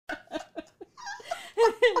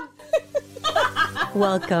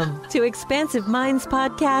Welcome to Expansive Minds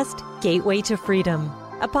Podcast, Gateway to Freedom,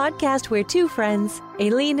 a podcast where two friends,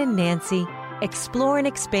 Aileen and Nancy, explore and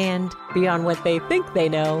expand beyond what they think they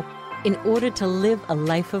know in order to live a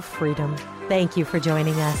life of freedom. Thank you for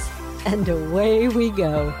joining us, and away we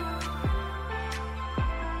go.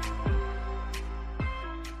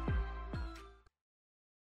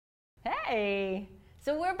 Hey,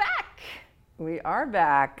 so we're back. We are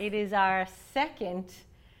back. It is our second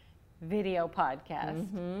video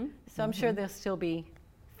podcast. So I'm sure there'll still be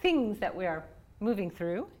things that we are moving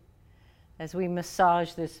through as we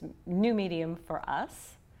massage this new medium for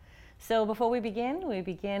us. So before we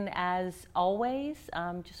begin as always,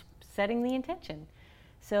 just setting the intention.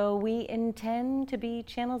 So we intend to be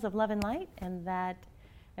channels of love and light, and that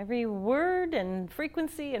every word and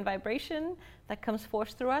frequency and vibration that comes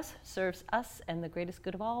forth through us serves us and the greatest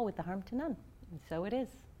good of all with the harm to none. And so it is.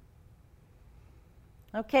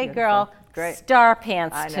 Okay, Beautiful. Girl. Great. Star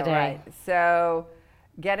pants I know, today. right? So,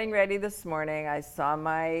 getting ready this morning, I saw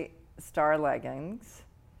my star leggings.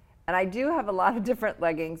 And I do have a lot of different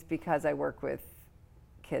leggings because I work with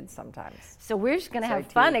kids sometimes. So we're just going to So have I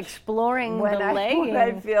fun teach exploring the when leggings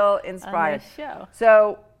I feel on inspired. this show.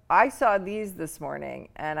 So, I saw these this morning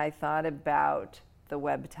and I thought about the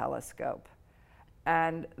Webb telescope.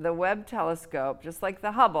 And the Webb telescope, just like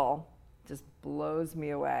the Hubble, just blows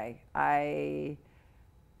me away.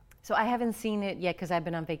 So I haven't seen it yet because I've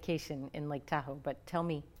been on vacation in Lake Tahoe, but tell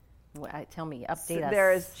me, update us.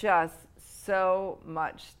 There is just so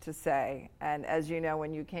much to say. And as you know,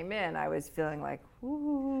 when you came in, I was feeling like,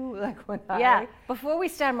 ooh, like when Before we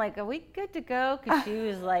start, I'm like, are we good to go? Because she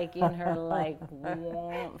was like in her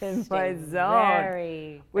warmth in state, my zone,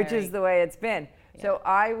 very, which is the way it's been. Yeah. So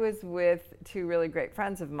I was with two really great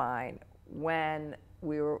friends of mine when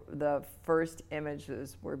the first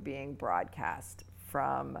images were being broadcast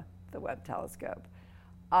from the Webb telescope.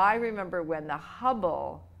 I remember when the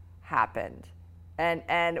Hubble happened,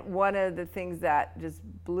 and one of the things that just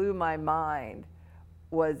blew my mind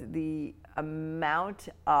was the amount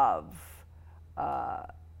of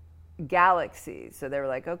galaxies. So they were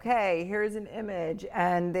like, okay, here's an image,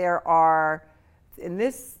 and there are, in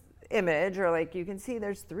this image, or like you can see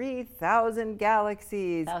there's 3,000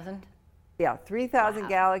 galaxies. 1,000? Yeah, 3,000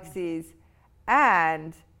 galaxies,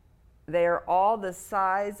 and they're all the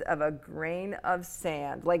size of a grain of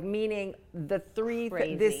sand. Like meaning this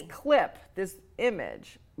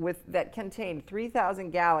image that contained 3,000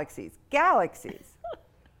 galaxies,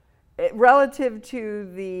 relative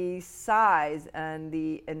to the size and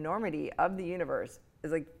the enormity of the universe,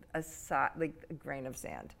 is like a grain of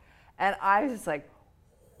sand. And I was just like,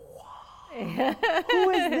 who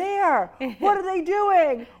is there? What are they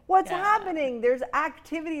doing? What's happening? There's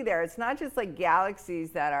activity there. It's not just like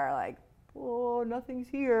galaxies that are like, oh, nothing's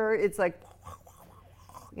here. It's like,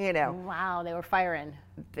 Wow, they were firing.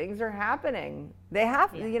 Things are happening. They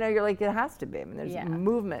have, you're like, it has to be. I mean, there's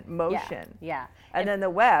movement, motion. Yeah. And then the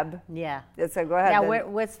Webb. Yeah. So go ahead. Now,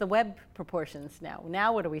 what's the Webb proportions now?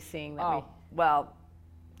 Now what are we seeing? Well,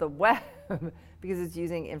 the Webb, because it's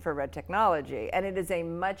using infrared technology, and it is a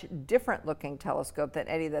much different looking telescope than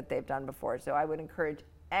any that they've done before. So I would encourage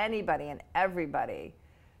anybody and everybody,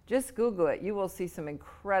 just Google it. You will see some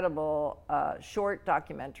incredible short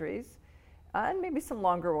documentaries, and maybe some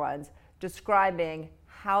longer ones, describing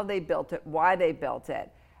how they built it, why they built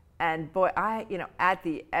it. And boy, at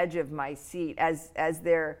the edge of my seat, as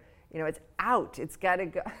they're, it's out. It's got to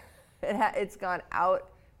go. It's gone out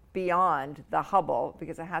beyond the Hubble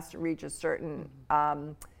because it has to reach a certain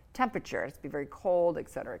temperature. It's be very cold, et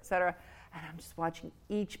cetera, et cetera. And I'm just watching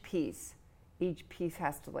each piece. Each piece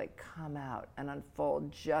has to like come out and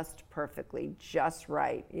unfold just perfectly, just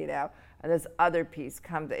right, And this other piece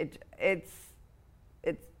comes. It's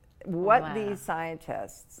what these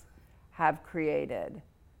scientists have created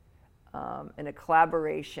in a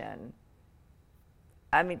collaboration.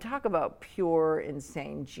 I mean, talk about pure,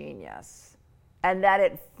 insane genius. And that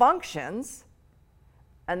it functions.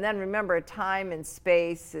 And then remember, time and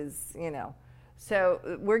space is, So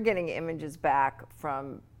we're getting images back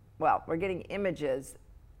we're getting images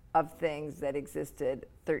of things that existed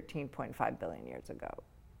 13.5 billion years ago.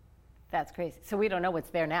 That's crazy. So we don't know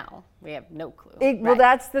what's there now. We have no clue. Well,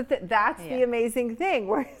 that's the amazing thing.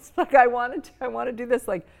 Where it's like I want to do this.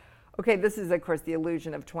 Like, okay, this is of course the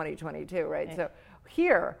illusion of 2022, right? So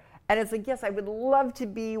here, and it's like, yes, I would love to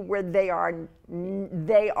be where they are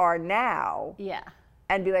now. Yeah.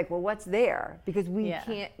 And be like, well, what's there? Because we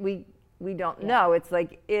can't. We don't know. It's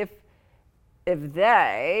like if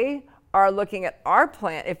they are looking at our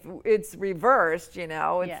planet, if it's reversed, it's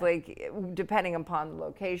Yeah. like depending upon the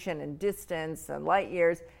location and distance and light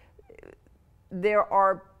years, there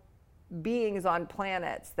are beings on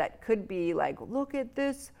planets that could be like, look at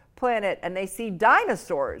this planet, and they see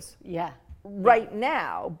dinosaurs Yeah. right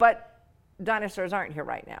now, but dinosaurs aren't here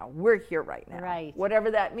right now. We're here right now. Right.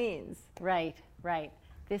 Whatever that means. Right.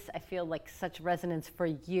 This, I feel like such resonance for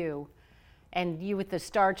you, and you with the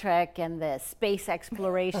Star Trek and the space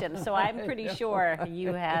exploration. So I'm pretty sure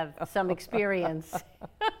you have some experience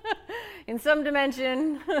in some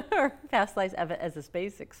dimension or past lives as a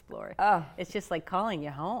space explorer. Oh. It's just like calling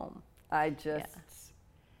you home. I just,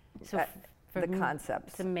 So the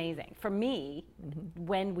concepts. It's amazing. For me,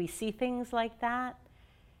 when we see things like that,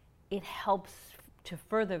 it helps to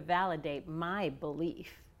further validate my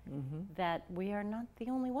belief that we are not the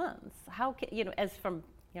only ones. How can, as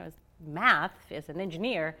math, as an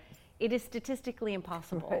engineer, it is statistically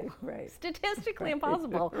impossible. Right. Statistically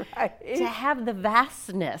impossible Right. to have the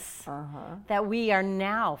vastness that we are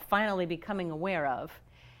now finally becoming aware of,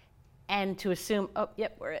 and to assume, oh,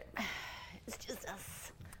 yep, we're it. It's just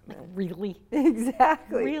us. Like, really?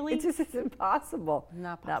 Exactly. Really? It just is impossible.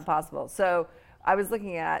 Not Not possible. So I was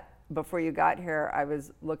looking at, before you got here, I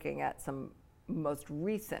was looking at some most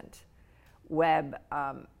recent Webb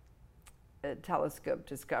telescope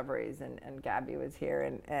discoveries, and Gabby was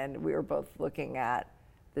here, and we were both looking at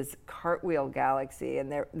this Cartwheel galaxy,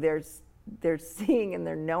 and they're seeing and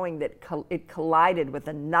they're knowing that it collided with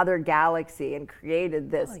another galaxy and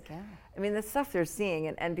created this. Holy cow. I mean, the stuff they're seeing,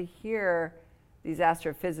 and to hear these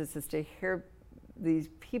astrophysicists, to hear these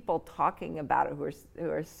people talking about it who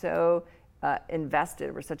are so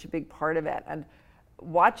invested, were such a big part of it, and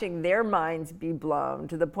watching their minds be blown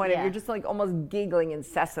to the point of Yeah. you're just like almost giggling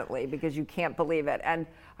incessantly because you can't believe it. And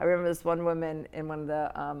I remember this one woman in one of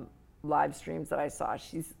the live streams that I saw,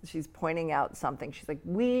 she's pointing out something. She's like,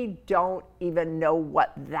 we don't even know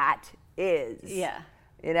what that is. Yeah.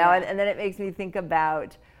 And then it makes me think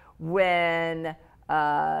about when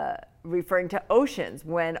referring to oceans,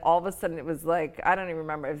 when all of a sudden it was like, I don't even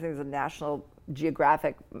remember, I think it was a National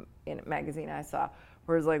Geographic magazine I saw,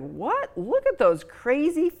 where it's like, what? Look at those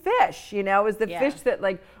crazy fish, it was the fish that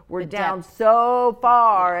like were down so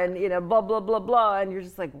far and, blah, blah, blah, blah. And you're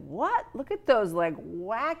just like, what? Look at those like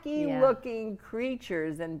wacky looking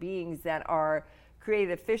creatures and beings that are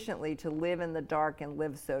created efficiently to live in the dark and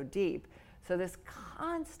live so deep. So this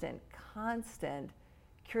constant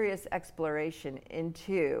curious exploration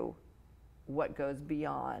into what goes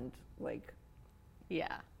beyond, like,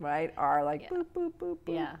 right? Our like boop, boop, boop,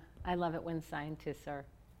 boop. Yeah, I love it when scientists are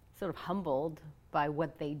sort of humbled by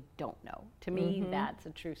what they don't know. To me, that's a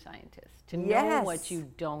true scientist. To know what you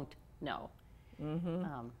don't know.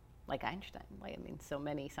 Like Einstein. So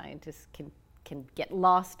many scientists can get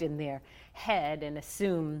lost in their head and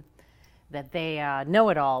assume that they know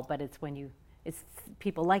it all, but it's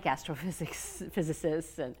people like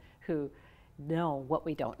physicists and who know what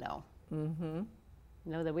we don't know.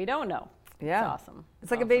 Know that we don't know. Yeah. It's awesome. It's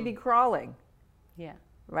like a baby crawling. Yeah.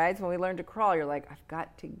 Right? So when we learn to crawl, you're like, I've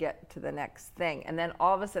got to get to the next thing. And then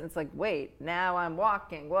all of a sudden it's like, wait, now I'm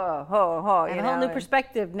walking. Whoa, ho, ho. I have a whole new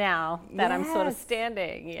perspective now that I'm sort of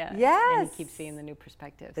standing. Yeah. Yes. And you keep seeing the new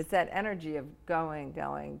perspectives. It's that energy of going,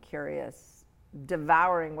 curious,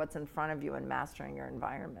 devouring what's in front of you and mastering your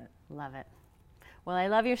environment. Love it. Well, I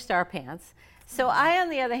love your star pants. So I, on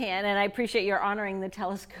the other hand, and I appreciate your honoring the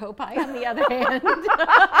telescope, I, on the other hand,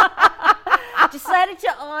 decided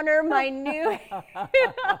to honor my new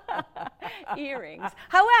earrings.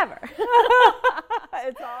 However,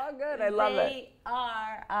 it's all good. I love it. They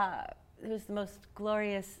are, there's the most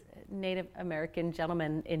glorious Native American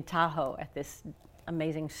gentleman in Tahoe at this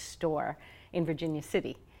amazing store in Virginia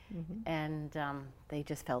City. And they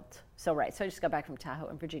just felt so right. So I just got back from Tahoe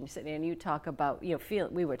in Virginia City, and you talk about,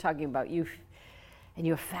 we were talking about you and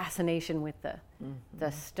your fascination with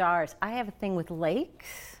the stars. I have a thing with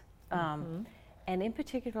lakes, and in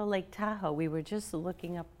particular Lake Tahoe. We were just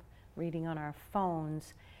reading on our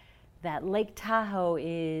phones, that Lake Tahoe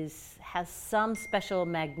has some special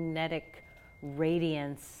magnetic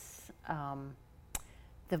radiance.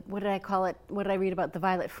 What did I call it? What did I read about the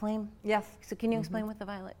violet flame? Yes. So can you explain what the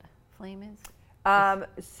violet flame is?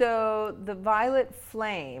 So the violet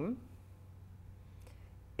flame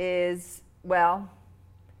is, well,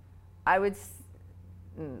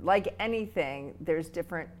 like anything, there's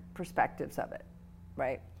different perspectives of it,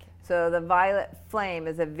 right? So the violet flame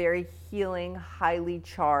is a very healing, highly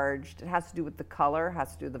charged, it has to do with the color,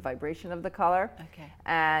 has to do with the vibration of the color. Okay.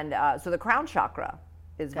 And so the crown chakra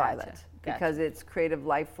is Gotcha. violet because it's creative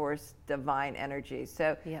life force, divine energy.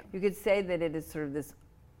 So you could say that it is sort of this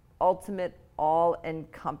ultimate,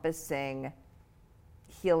 all-encompassing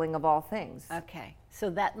healing of all things. Okay, so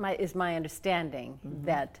that is my understanding,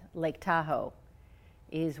 that Lake Tahoe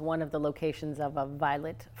is one of the locations of a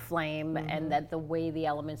violet flame, and that the way the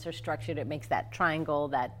elements are structured, it makes that triangle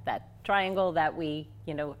that we,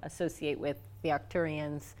 associate with the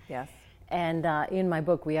Arcturians. Yes. And in my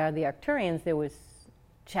book, We Are the Arcturians, there was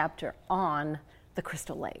chapter on the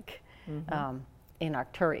Crystal Lake in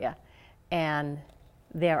Arcturia. And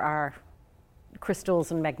there are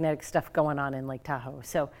crystals and magnetic stuff going on in Lake Tahoe.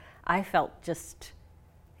 So I felt just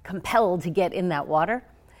compelled to get in that water.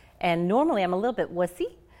 And normally I'm a little bit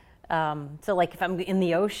wussy. So like if I'm in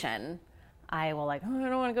the ocean, I will I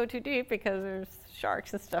don't want to go too deep because there's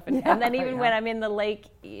sharks and stuff. And then even when I'm in the lake,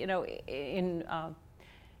 in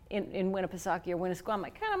Winnipesaukee or Winnisquam,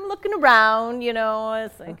 I'm looking around,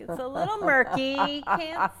 it's like it's a little murky,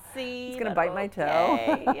 can't see. It's gonna bite my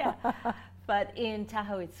toe. Yeah. But in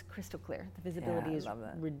Tahoe, it's crystal clear. The visibility is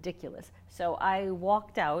ridiculous. So I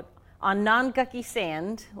walked out on non-gucky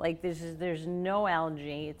sand, like there's no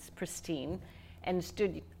algae, it's pristine, and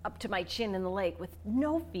stood up to my chin in the lake with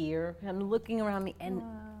no fear. I'm looking around me, and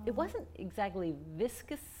it wasn't exactly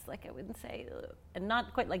viscous, like I wouldn't say, and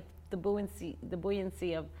not quite like the buoyancy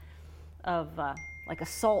of like a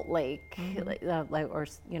salt lake,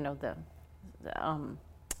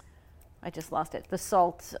 I just lost it. The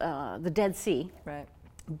salt, the Dead Sea. Right.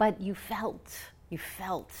 But you felt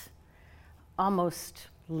almost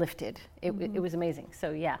lifted. It was amazing.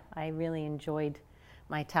 So yeah, I really enjoyed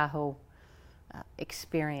my Tahoe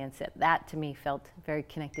experience. That to me felt very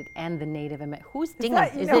connected, and the Native American. Who's dinging?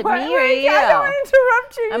 Is it me or you? I don't want to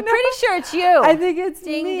interrupt you. I'm pretty sure it's you. I think it's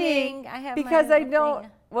ding me. Ding. I have because my I don't.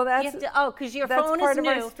 thing. Well, that's because your that's phone part is of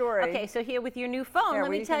new. Our story. Okay, so here with your new phone, Here,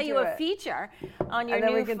 let me tell you a feature on your and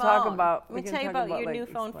then new we can phone. talk about. Let me tell you about your like, new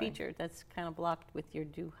phone explain. feature that's kind of blocked with your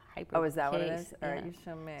new hyper. Oh, is that what it case. is? All right, you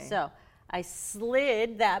show me. So I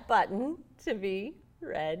slid that button to be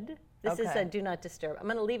red. This is Okay. a do not disturb. I'm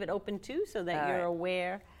going to leave it open too, so that you're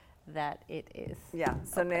aware that it is. Yeah.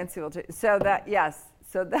 So Nancy will. So that yes.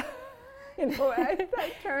 So that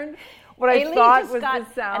I turned. What I thought was the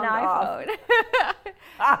sound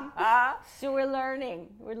off. So we're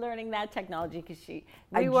learning that technology because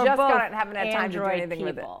I were just both got it and haven't had time to do Android anything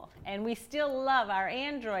with it. people, and we still love our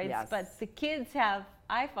Androids, Yes. but the kids have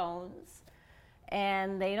iPhones,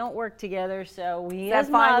 and they don't work together. So we That as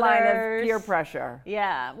fine line mothers, of peer pressure.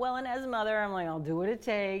 Yeah, well, and as a mother, I'm like, I'll do what it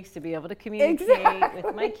takes to be able to communicate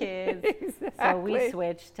with my kids. So we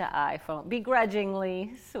switched to iPhone,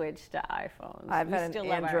 begrudgingly switched to iPhones. I've we had still an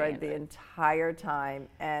love our Android the entire time,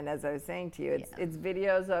 and as I was saying to you, it's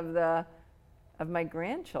videos of my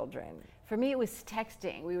grandchildren. For me, it was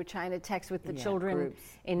texting. We were trying to text with the children groups.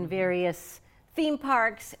 in various theme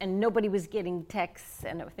parks, and nobody was getting texts.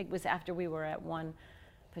 And I think it was after we were at one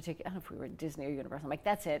particular, I don't know if we were at Disney or Universal. I'm like,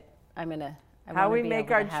 that's it. How we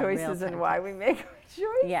make our choices and why we make our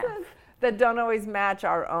choices that don't always match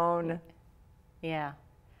our own. Yeah.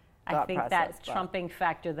 I think that trumping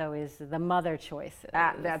factor, though, is the mother choices.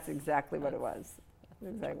 That's exactly what it was.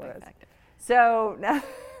 Exactly what it was. So now,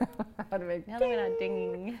 how to make. Now that we're not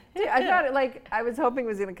dinging. I thought it like I was hoping it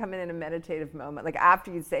was going to come in a meditative moment, like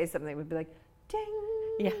after you'd say something, it would be like, ding.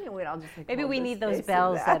 Yeah. And we'd all just like, Maybe we need those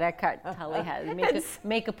bells that Eckhart Tolle has.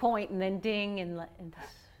 Make a point and then ding and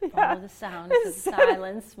follow the sounds of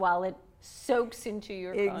silence while it soaks into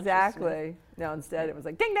your consciousness. Exactly. No, instead it was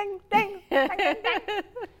like ding, ding, ding, ding, ding, ding.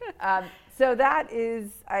 So that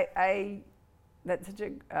is, that's such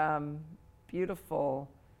a beautiful,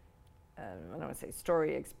 I don't want to say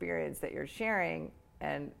story experience that you're sharing.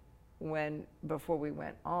 And before we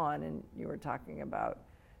went on and you were talking about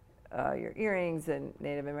your earrings and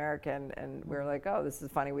Native American, and we were like, oh, this is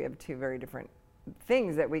funny. We have two very different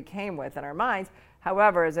things that we came with in our minds.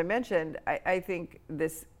 However, as I mentioned, I think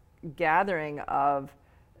this gathering of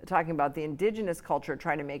talking about the indigenous culture,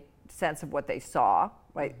 trying to make sense of what they saw,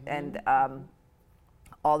 right? And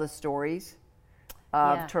all the stories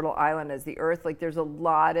of Turtle Island as the earth. Like there's a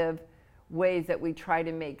lot of ways that we try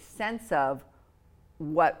to make sense of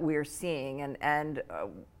what we're seeing. And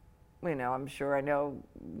I'm sure, I know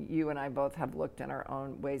you and I both have looked in our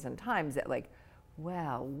own ways and times at like,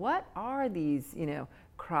 well, what are these,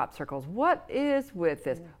 crop circles? What is with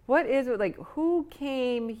this? What is with, like, who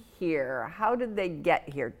came here? How did they get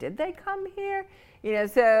here? Did they come here?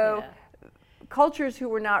 Cultures who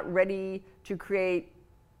were not ready to create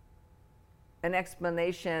an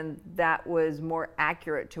explanation that was more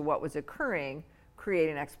accurate to what was occurring,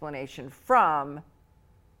 create an explanation from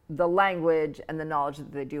the language and the knowledge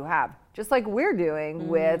that they do have. Just like we're doing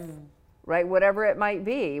with right? Whatever it might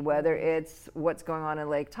be, whether it's what's going on in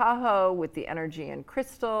Lake Tahoe with the energy and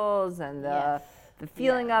crystals and the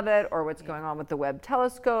feeling of it, or what's going on with the Webb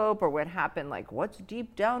telescope, or what happened, like what's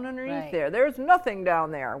deep down underneath there. There's nothing down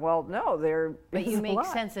there. Well, no, there But is you a make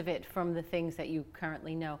lot. sense of it from the things that you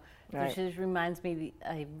currently know. Right. Which just reminds me,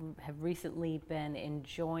 I have recently been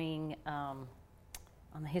enjoying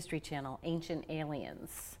on the History Channel, Ancient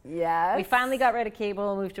Aliens. Yes. We finally got rid of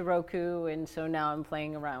cable, moved to Roku, and so now I'm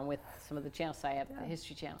playing around with some of the channels. So I have the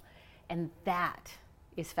History Channel. And that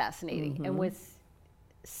is fascinating and was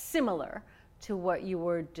similar to what you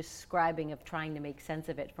were describing of trying to make sense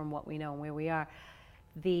of it from what we know and where we are.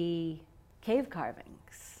 The cave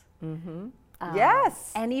carvings.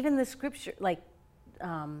 Yes. And even the scripture, like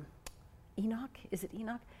Enoch, is it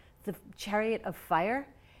Enoch? The chariot of fire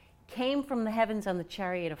came from the heavens on the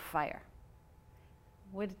chariot of fire.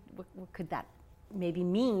 What could that maybe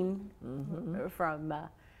mean from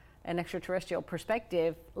an extraterrestrial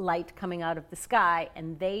perspective? Light coming out of the sky,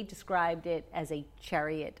 and they described it as a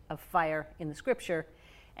chariot of fire in the scripture.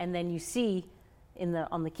 And then you see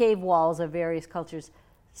on the cave walls of various cultures,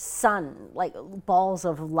 sun, like balls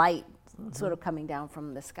of light sort of coming down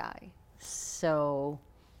from the sky. So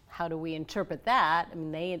how do we interpret that? I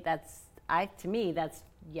mean, to me, that's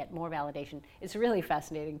yet more validation. It's really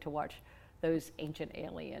fascinating to watch those ancient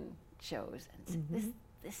alien shows. And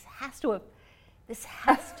there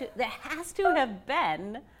has to have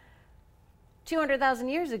been 200,000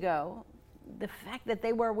 years ago. The fact that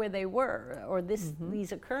they were where they were, or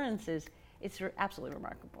these occurrences, it's absolutely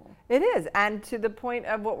remarkable. It is, and to the point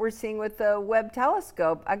of what we're seeing with the Webb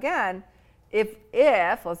telescope, again, if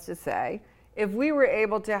let's just say, if we were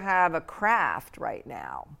able to have a craft right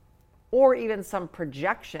now, or even some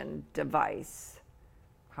projection device,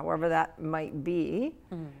 however that might be,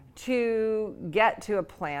 to get to a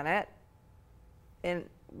planet in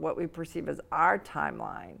what we perceive as our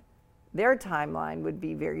timeline, their timeline would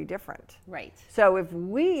be very different. Right. So if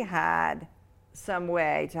we had some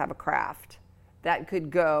way to have a craft that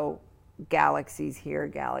could go galaxies here,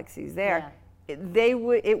 galaxies there,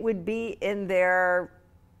 it would be in their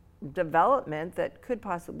development that could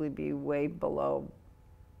possibly be way below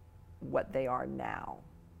what they are now.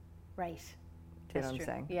 Right. Do you know what I'm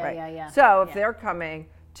saying? Yeah, right. yeah. So if they're coming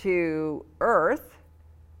to Earth,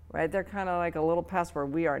 right, they're kind of like a little past where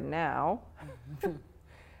we are now,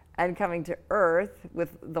 and coming to Earth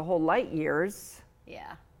with the whole light years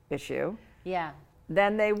issue,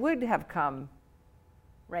 then they would have come.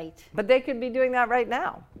 Right. But they could be doing that right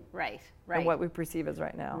now. Right. And what we perceive as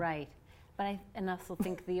right now. Right. But I also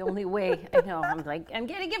think the only way, I know, I'm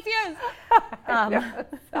getting confused.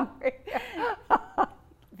 Sorry.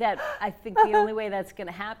 That I think the only way that's going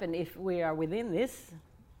to happen if we are within this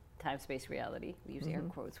time-space reality, we use air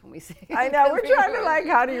quotes when we say I know, we're trying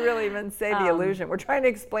to how do you really even say the illusion? We're trying to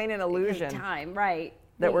explain an illusion. Time, right.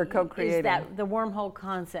 That we're co-creating. Is that the wormhole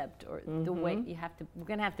concept, or the way we're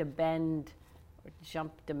going to have to bend or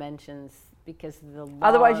jump dimensions because the laws.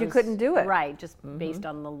 Otherwise you couldn't do it. Right, just based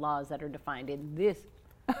on the laws that are defined in this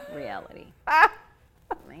reality.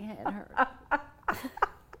 My head hurts.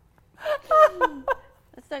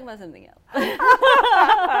 Let's talk about something else.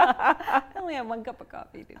 I only have one cup of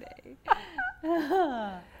coffee today.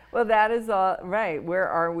 Well, that is all right. Where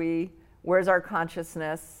are we? Where's our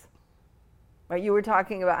consciousness? Right, you were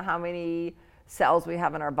talking about how many cells we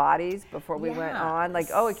have in our bodies before we went on. Like,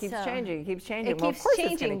 it keeps changing. It keeps changing. It Well, keeps of course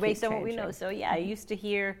changing it's based keep on what we know. changing. So I used to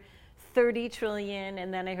hear 30 trillion,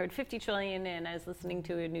 and then I heard 50 trillion, and I was listening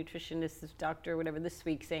to a nutritionist, doctor, whatever, this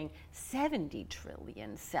week saying 70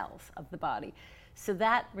 trillion cells of the body. So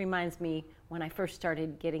that reminds me when I first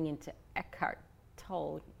started getting into Eckhart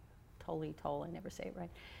Tolle, I never say it right,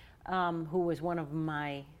 who was one of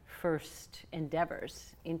my first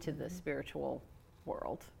endeavors into the spiritual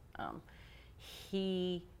world.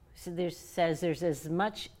 He says there's as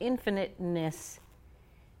much infiniteness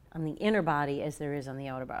on the inner body as there is on the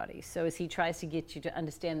outer body. So as he tries to get you to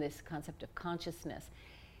understand this concept of consciousness,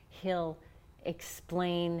 he'll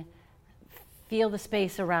explain, feel the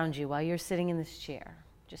space around you while you're sitting in this chair.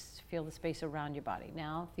 Just feel the space around your body.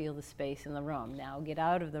 Now feel the space in the room. Now get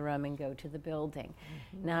out of the room and go to the building.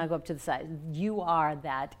 Now go up to the side. You are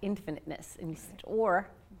that infiniteness. Or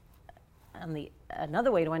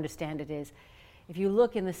another way to understand it is, if you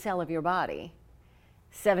look in the cell of your body,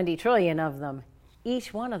 70 trillion of them,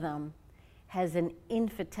 each one of them has an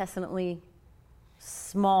infinitesimally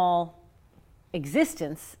small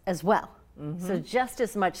existence as well. So just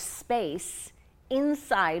as much space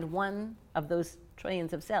inside one of those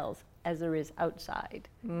trillions of cells as there is outside.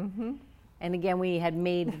 And again, we had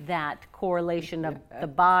made that correlation of the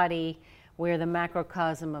body we're the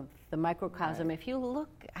macrocosm of the microcosm. Right. If you look,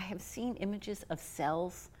 I have seen images of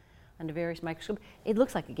cells under various microscopes. It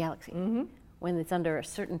looks like a galaxy. Mm-hmm. When it's under a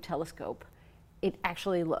certain telescope, it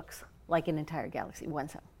actually looks like an entire galaxy, one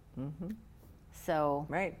cell. Mm-hmm. So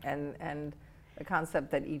right, and the concept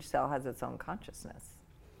that each cell has its own consciousness.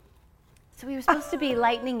 So we were supposed to be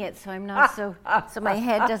lightening it, so I'm not so my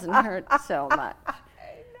head doesn't hurt so much. I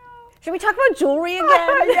know. Should we talk about jewelry again?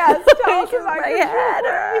 Yes, tell us about my head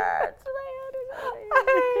hurts.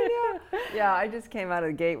 Yeah, I just came out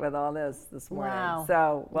of the gate with all this morning. Wow.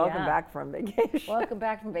 So welcome back from vacation. Welcome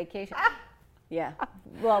back from vacation. Yeah.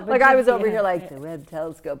 Well, like I was over here like the Webb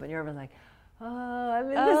telescope, and you're like, oh, I'm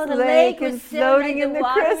in this lake and floating in the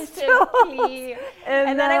crystals. So clear.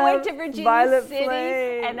 And then I went to Virginia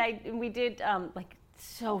City, and we did like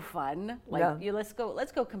so fun. Like let's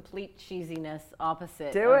go complete cheesiness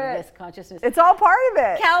opposite of this consciousness. It's all part of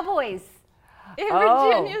it. Cowboys. In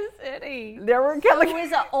Virginia City. There were so it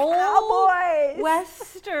was an old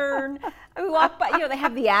Western. We walked by, they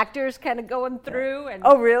have the actors kind of going through. And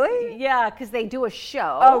oh, really? Yeah, because they do a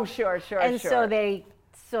show. Oh, sure. And so they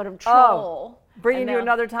sort of troll. Bringing you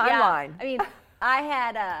another timeline. Yeah. I mean, I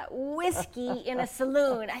had a whiskey in a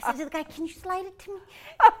saloon. I said to the guy, can you slide it to me?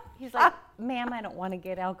 He's like, ma'am, I don't want to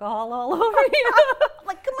get alcohol all over you. I'm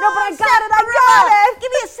like, come on. No, but I got it.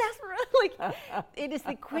 Give me a sarsaparilla. Like, it is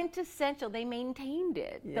the quintessential. They maintained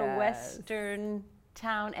it. Yes. The Western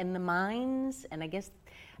town and the mines. And I guess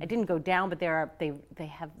I didn't go down, but they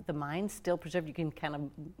have the mines still preserved. You can kind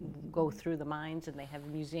of go through the mines, and they have a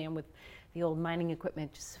museum with the old mining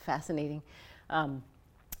equipment. Just fascinating.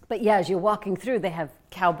 But yeah, as you're walking through, they have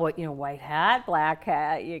cowboy, white hat, black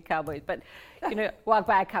hat, cowboys. But walk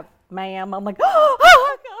by a cop, ma'am. I'm like, oh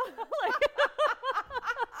like,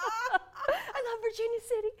 I love Virginia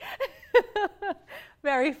City.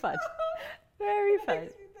 Very fun. Very fun.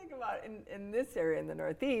 Makes me think about in this area in the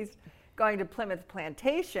Northeast, going to Plymouth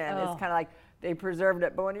Plantation is kind of like they preserved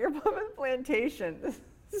it, but when you're Plymouth Plantation, this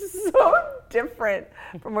is so different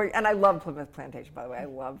from where. And I love Plymouth Plantation, by the way. I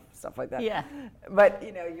love stuff like that. Yeah. But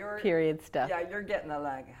you're period stuff. Yeah, you're getting the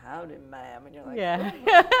like, howdy, ma'am, and you're like, yeah.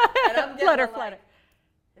 And I'm flutter.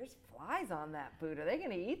 There's flies on that food. Are they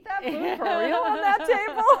going to eat that food for real on that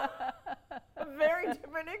table? Very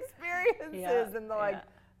different experiences, and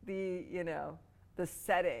the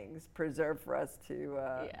settings preserved for us to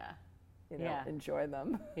enjoy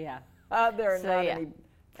them. Yeah. There are not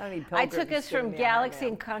any pilgrims. I took us from galaxy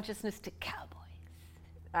and consciousness to cowboys.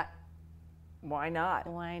 Why not?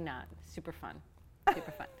 Why not? Super fun.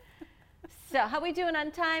 Super fun. So, how we doing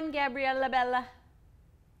on time, Gabriella Bella?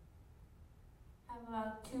 I have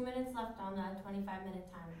about 2 minutes left on the 25-minute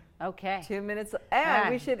timer. Okay. 2 minutes. And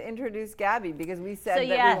we should introduce Gabby, because we said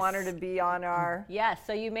that we want her to be on our... Yes,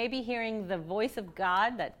 so you may be hearing the voice of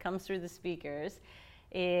God that comes through the speakers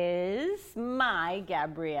is my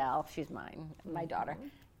Gabrielle. She's mine, my daughter,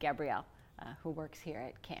 Gabrielle, who works here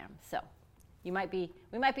at CAM. So we might be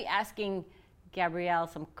asking Gabrielle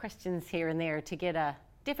some questions here and there to get a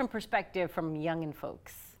different perspective from youngin'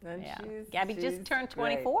 folks. And Gabby just turned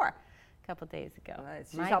 24 a couple days ago.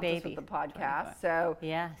 Nice. She's helped us with the podcast. 24.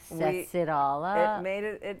 So sets it all up.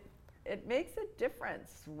 It makes a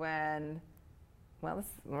difference when,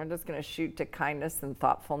 we're just going to shoot to kindness and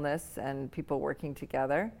thoughtfulness and people working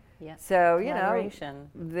together. Yeah. So,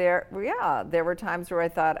 there were times where I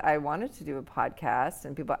thought I wanted to do a podcast,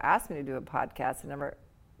 and people asked me to do a podcast. It never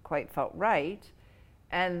quite felt right.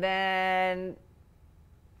 And then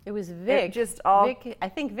it was Vic. I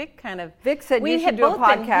think Vic kind of... Vic said you should do a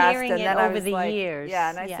podcast, and then I was like, years.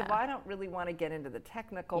 Yeah, and I said, well, I don't really want to get into the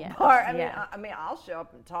technical part. I mean, I'll show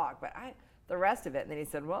up and talk, but the rest of it. And then he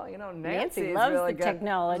said, well, Nancy loves really the good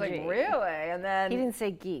technology. I was like, really? And then he didn't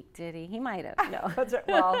say geek, did he? He might have. No. That's right.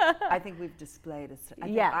 Well, I think we've displayed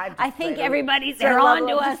I think everybody's they're on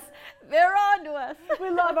to us. They're on to us. We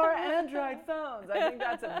love our Android phones. I think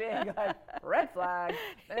that's a big red flag.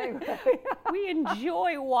 Anyway. We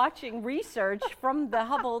enjoy watching research from the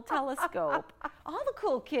Hubble telescope. All the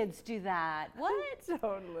cool kids do that. What?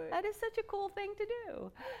 Totally. That is such a cool thing to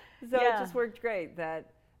do. So it just worked great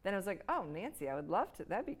then I was like, oh, Nancy, I would love to.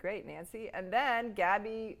 That'd be great, Nancy. And then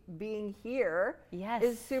Gabby being here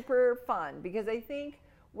is super fun, because I think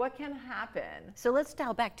what can happen. So let's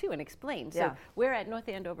dial back too and explain. So we're at North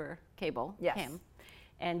Andover Cable, CAM,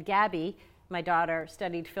 and Gabby, my daughter,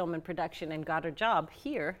 studied film and production and got her job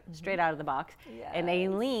here, straight out of the box. Yes. And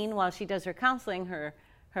Aileen, while she does her counseling, her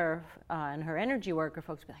and her energy work, her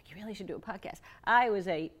folks be like, you really should do a podcast. I was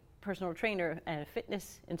a personal trainer and a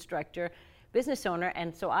fitness instructor, business owner,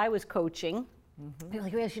 and so I was coaching. They're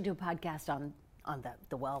like, we should do a podcast on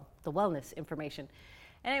the wellness information.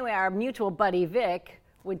 Anyway, our mutual buddy Vic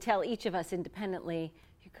would tell each of us independently,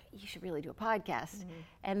 you should really do a podcast.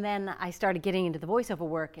 And then I started getting into the voiceover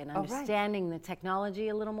work and understanding the technology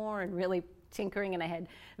a little more and really tinkering. And I had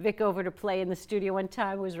Vic over to play in the studio one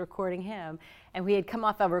time. I was recording him. And we had come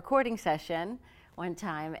off a recording session one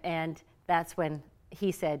time, and that's when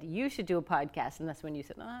he said, you should do a podcast. And that's when you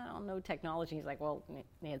said, I don't know technology. He's like, well,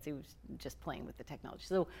 Nancy was just playing with the technology.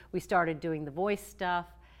 So we started doing the voice stuff.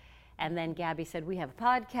 And then Gabby said, we have a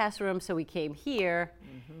podcast room, so we came here.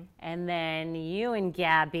 And then you and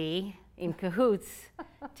Gabby in cahoots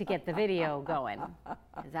to get the video going.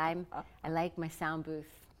 Because I like my sound booth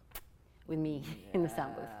with me in the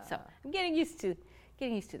sound booth. So I'm getting used to the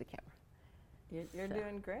camera. You're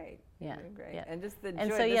doing great. Yeah. You're doing great. Yeah. And just the joy,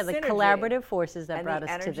 and so the the synergy collaborative forces that and brought the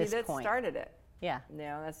us to this energy that point. started it. Yeah.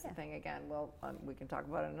 That's the thing again. Well, we can talk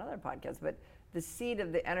about it in another podcast, but the seed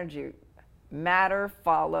of the energy, matter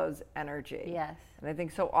follows energy. Yes. And I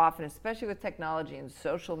think so often, especially with technology and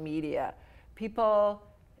social media, people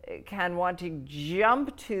can want to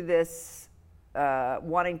jump to this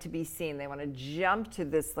wanting to be seen. They want to jump to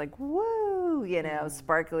this like, woo,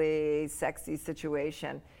 sparkly, sexy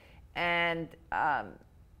situation. And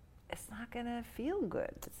it's not going to feel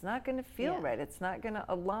good. It's not going to feel right. It's not going to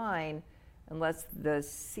align unless the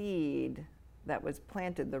seed that was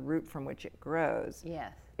planted, the root from which it grows,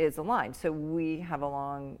 is aligned. So we have a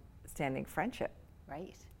long-standing friendship.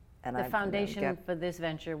 Right. And the foundation for this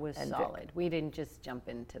venture was solid. We didn't just jump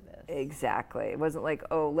into this. Exactly. It wasn't like,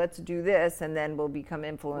 oh, let's do this and then we'll become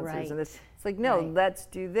influencers. Right. And this. It's like, no, let's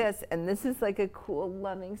do this. And this is like a cool,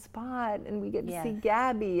 loving spot. And we get to see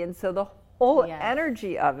Gabby. And so the whole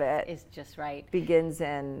energy of it is just right. Begins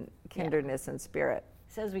in kindredness and spirit.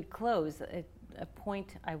 So as we close, a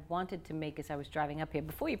point I wanted to make as I was driving up here,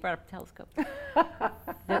 before you brought up the telescope,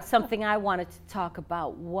 that something I wanted to talk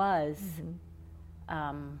about was,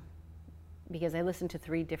 because I listened to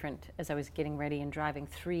as I was getting ready and driving,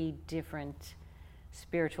 3 different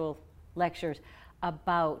spiritual lectures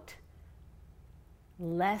about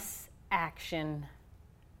less action,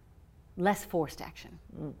 less forced action.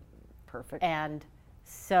 Perfect. And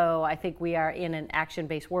so I think we are in an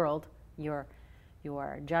action-based world. You're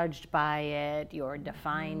judged by it, you're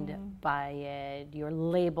defined by it, you're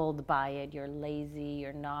labeled by it, you're lazy,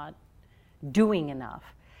 you're not doing enough.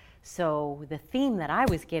 So the theme that I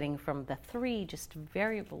was getting from the 3 just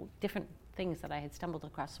variable different things that I had stumbled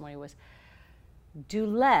across this morning was do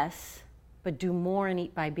less, but do more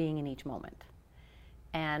by being in each moment.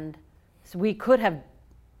 And so we could have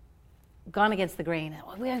gone against the grain.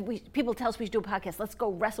 People tell us we should do a podcast. Let's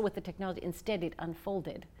go wrestle with the technology. Instead, it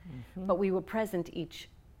unfolded. But we were present each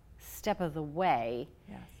step of the way.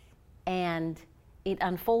 Yes. And it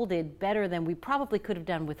unfolded better than we probably could have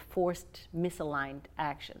done with forced, misaligned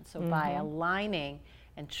action. So by aligning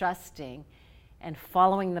and trusting and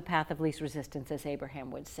following the path of least resistance, as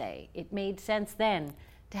Abraham would say, it made sense then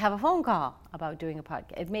to have a phone call about doing a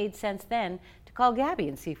podcast. It made sense then to call Gabby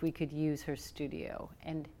and see if we could use her studio,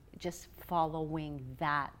 and just following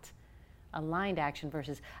that aligned action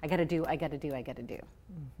versus I got to do.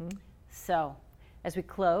 So as we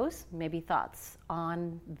close, maybe thoughts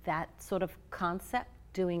on that sort of concept,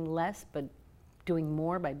 doing less but doing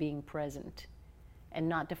more by being present, and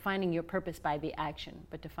not defining your purpose by the action,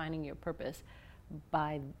 but defining your purpose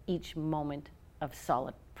by each moment of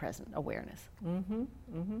solid present awareness.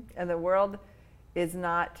 And the world is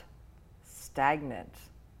not stagnant.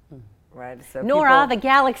 Right. So nor are the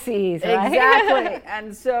galaxies, right? Exactly.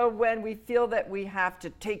 And so when we feel that we have to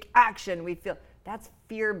take action, we feel that's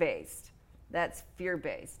fear-based. That's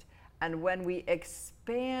fear-based. And when we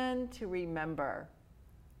expand to remember,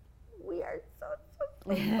 we are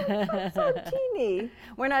so teeny.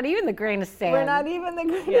 We're not even the grain of sand. We're not even the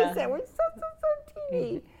grain of sand. We're so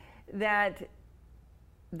teeny. That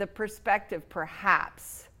the perspective,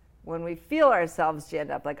 perhaps, when we feel ourselves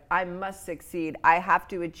stand up, like I must succeed, I have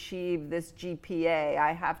to achieve this GPA,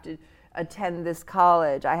 I have to attend this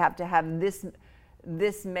college, I have to have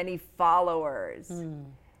this many followers. If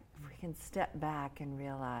we can step back and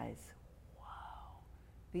realize, whoa,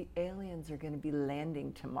 the aliens are going to be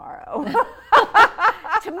landing tomorrow.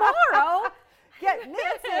 Tomorrow? Yeah,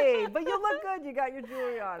 Nancy, but you look good. You got your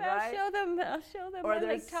jewelry on, right? I'll show them. Or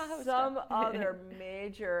there's some other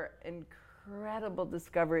major, incredible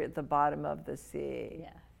discovery at the bottom of the sea. Yeah.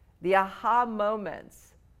 The aha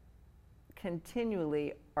moments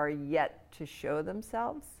continually are yet to show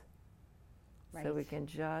themselves. Right. So we can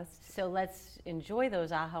just... So let's enjoy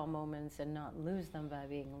those aha moments and not lose them by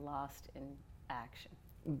being lost in action.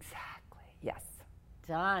 Exactly. Yes.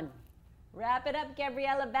 Done. Wrap it up,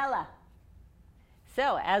 Gabriella Bella.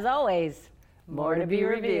 So, as always, More to be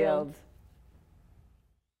revealed.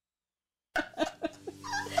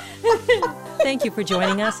 Thank you for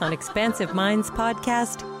joining us on Expansive Minds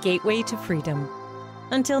podcast, Gateway to Freedom.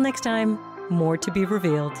 Until next time, more to be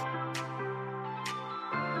revealed.